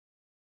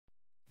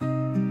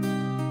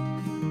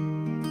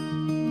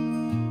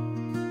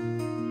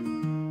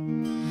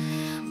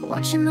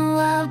watching the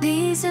wild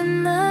bees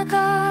in the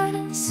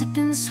garden,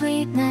 sipping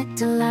sweet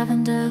nectar,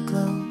 lavender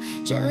glow,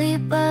 gently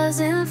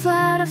buzzing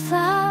flower to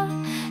flower.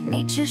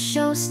 Nature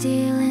show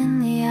stealing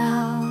the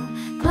hour,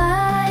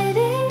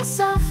 gliding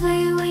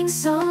softly, wings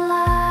so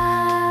light.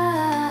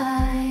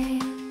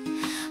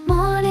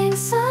 Morning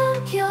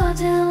sun, pure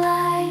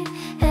delight,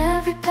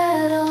 every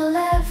petal,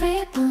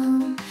 every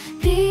bloom,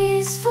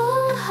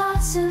 peaceful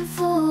hearts in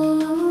full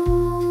bloom.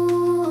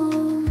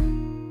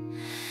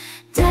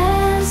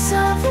 Dance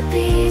of the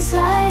bees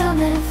lie on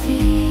their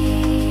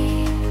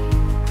feet,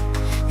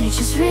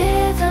 nature's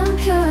rhythm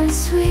pure and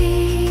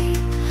sweet.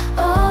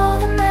 Oh,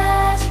 the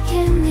magic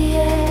in the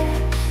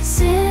air,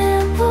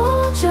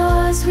 simple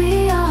joys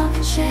we all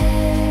can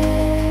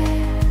share.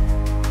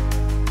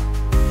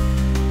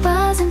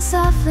 Buzzing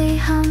softly,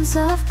 hums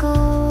of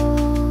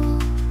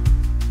gold,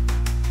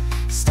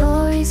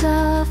 stories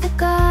of the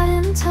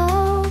garden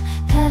told,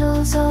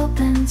 petals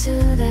open to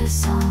their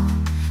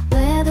song,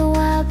 where the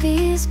wild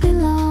bees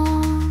belong.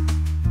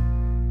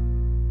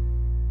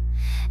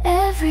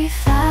 Every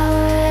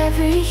flower,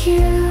 every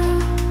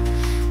hue,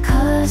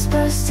 colors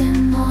burst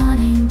in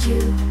morning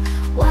dew.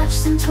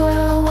 Watch them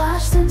twirl,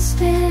 watch them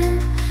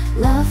spin,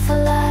 love for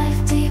life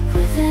deep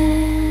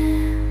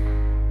within.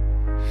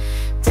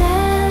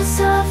 Dance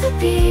of the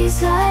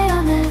bees lie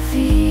on their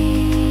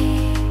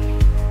feet,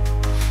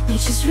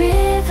 nature's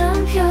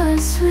rhythm pure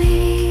and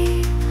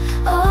sweet.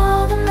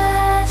 Oh, the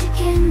magic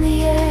in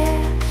the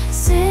air,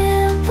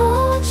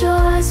 simple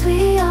joys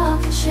we all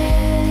can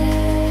share.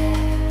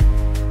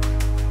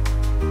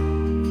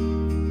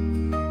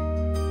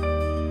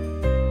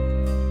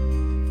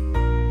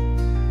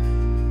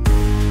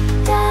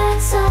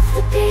 Of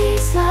the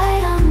bees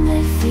light on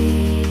their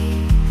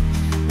feet,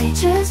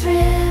 nature's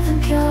rhythm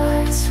pure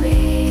and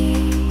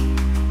sweet.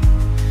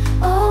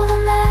 Oh, the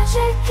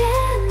magic in